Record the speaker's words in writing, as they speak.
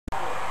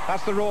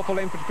That's the roar for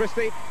Linford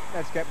Christie.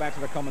 Let's get back to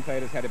the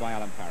commentators, headed by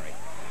Alan Parry.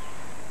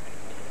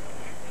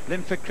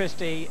 Linford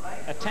Christie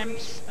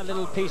attempts a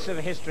little piece of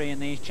history in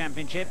these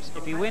championships.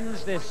 If he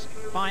wins this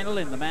final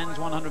in the men's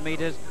 100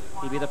 metres,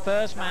 he'll be the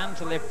first man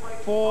to lift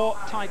 4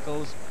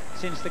 titles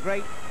since the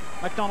great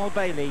McDonald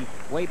Bailey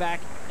way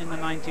back in the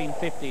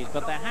 1950s.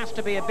 But there has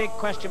to be a big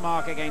question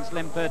mark against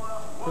Linford,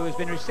 who has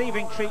been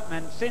receiving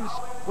treatment since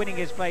winning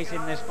his place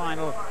in this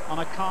final on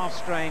a calf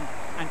strain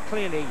and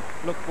clearly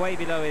looked way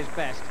below his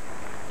best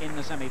in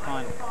the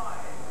semi-final.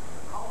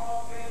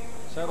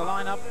 So the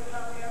lineup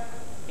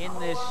in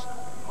this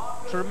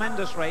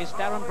tremendous race: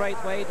 Darren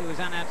Braithwaite, who is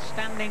in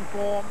outstanding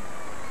form.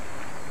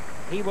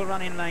 He will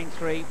run in lane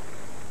 3.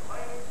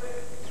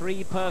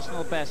 3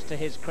 personal bests to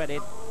his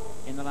credit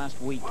in the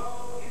last week.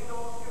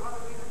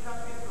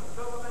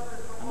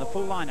 And the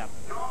full lineup: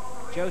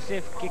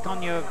 Joseph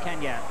Kikonyo of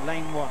Kenya,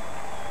 lane 1.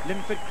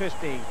 Linford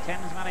Christie,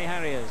 Thames Valley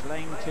Harriers,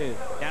 lane 2.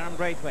 Darren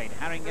Braithwaite,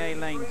 Haringey,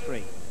 lane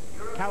 3.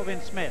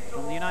 Calvin Smith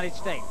from the United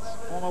States,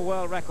 former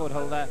world record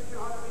holder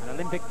and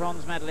Olympic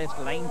bronze medalist,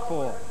 lane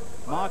 4.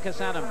 Marcus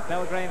Adam,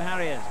 Belgrave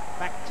Harriers,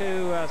 back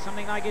to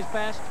something like his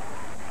best,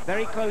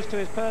 very close to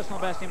his personal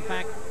best, in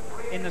fact,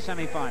 in the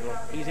semi-final.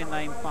 He's in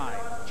lane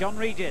 5. John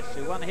Regis,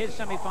 who won his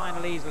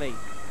semi-final easily,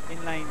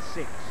 in lane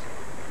 6.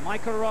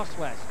 Michael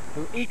Rosswest,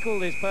 who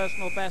equalled his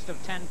personal best of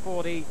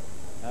 10:40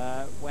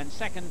 when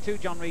second to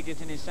John Regis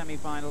in his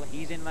semi-final.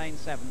 He's in lane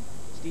 7.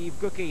 Steve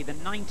Gookie, the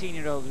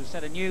 19-year-old who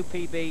set a new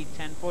PB,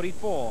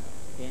 10:44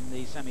 in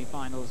the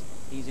semi-finals.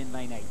 He's in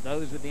lane 8.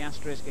 Those with the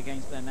asterisk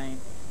against their name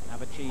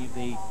have achieved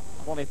the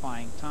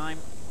qualifying time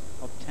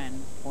of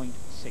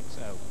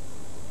 10.60.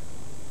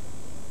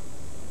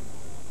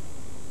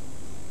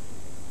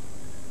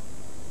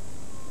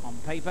 On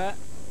paper,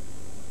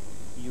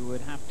 you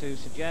would have to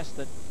suggest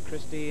that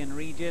Christie and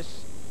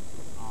Regis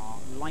are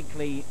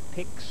likely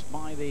picks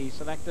by the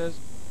selectors,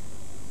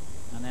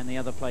 and then the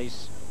other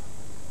place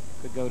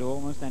could go to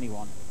almost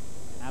anyone.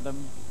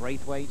 Adam,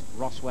 Braithwaite,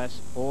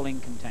 Rosswest, all in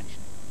contention.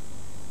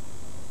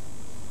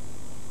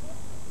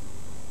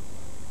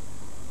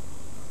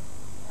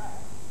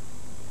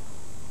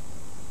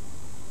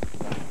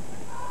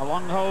 A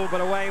long hole,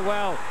 but away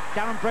well.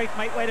 Darren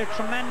Braithwaite made a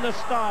tremendous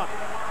start.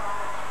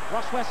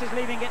 Rosswest is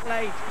leaving it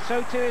late,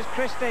 so too is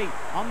Christie.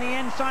 On the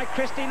inside,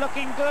 Christie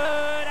looking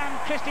good, and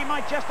Christie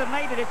might just have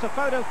made it. It's a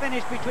photo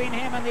finish between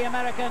him and the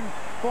American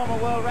former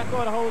world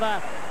record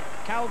holder,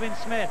 Calvin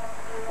Smith.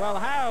 Well,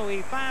 how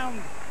he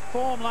found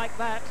form like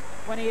that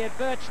when he had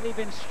virtually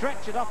been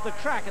stretchered off the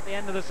track at the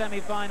end of the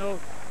semi-final,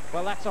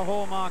 well, that's a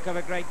hallmark of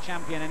a great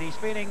champion, and he's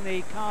feeling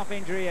the calf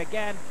injury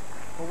again.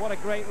 But what a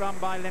great run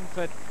by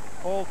Linford,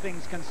 all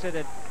things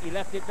considered. He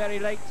left it very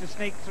late to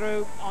sneak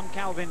through on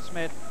Calvin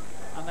Smith,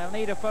 and they'll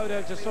need a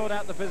photo to sort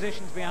out the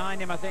positions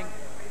behind him, I think.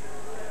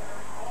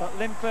 But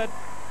Linford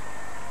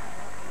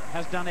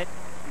has done it,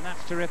 and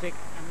that's terrific,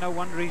 and no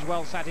wonder he's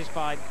well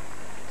satisfied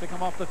to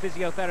come off the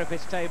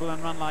physiotherapist table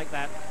and run like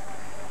that.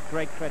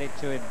 Great credit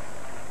to him.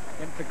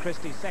 Linford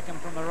Christie, second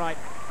from the right,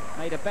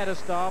 made a better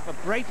start,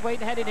 but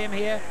Braithwaite headed him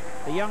here.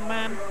 The young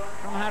man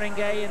from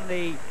Haringey in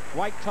the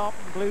white top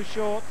and blue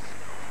shorts.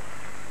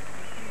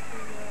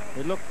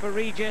 We look for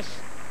Regis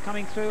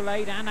coming through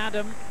late, and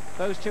Adam.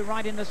 Those two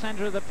right in the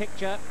centre of the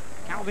picture.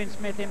 Calvin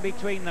Smith in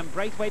between them.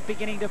 Braithwaite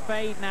beginning to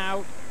fade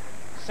now.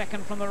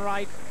 Second from the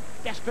right.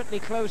 Desperately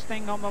close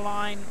thing on the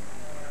line.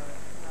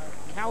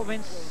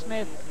 Calvin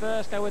Smith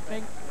first, I would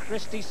think.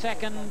 Christie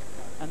second.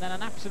 And then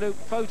an absolute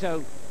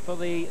photo for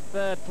the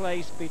third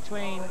place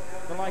between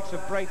the likes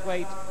of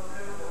Braithwaite,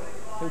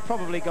 who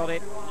probably got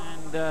it.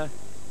 And,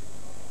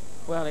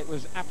 well, it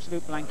was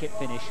absolute blanket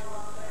finish.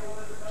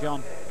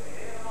 John.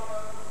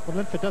 Well,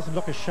 Linford doesn't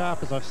look as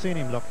sharp as I've seen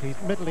him look.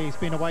 Admittedly, he's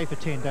been away for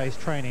 10 days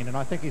training, and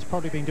I think he's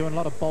probably been doing a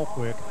lot of bulk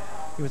work.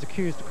 He was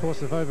accused, of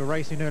course, of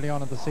over-racing early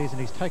on in the season.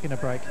 He's taken a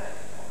break.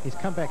 He's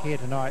come back here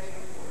tonight.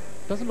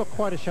 Doesn't look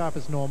quite as sharp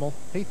as normal.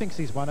 He thinks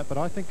he's won it, but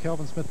I think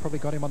Calvin Smith probably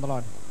got him on the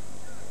line.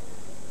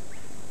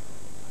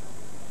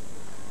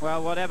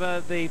 Well,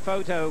 whatever the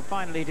photo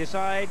finally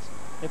decides,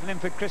 if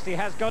Linford Christie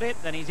has got it,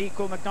 then he's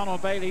equal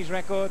McDonald Bailey's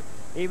record.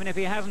 Even if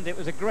he hasn't, it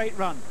was a great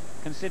run,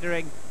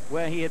 considering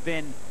where he had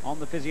been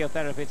on the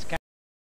physiotherapist's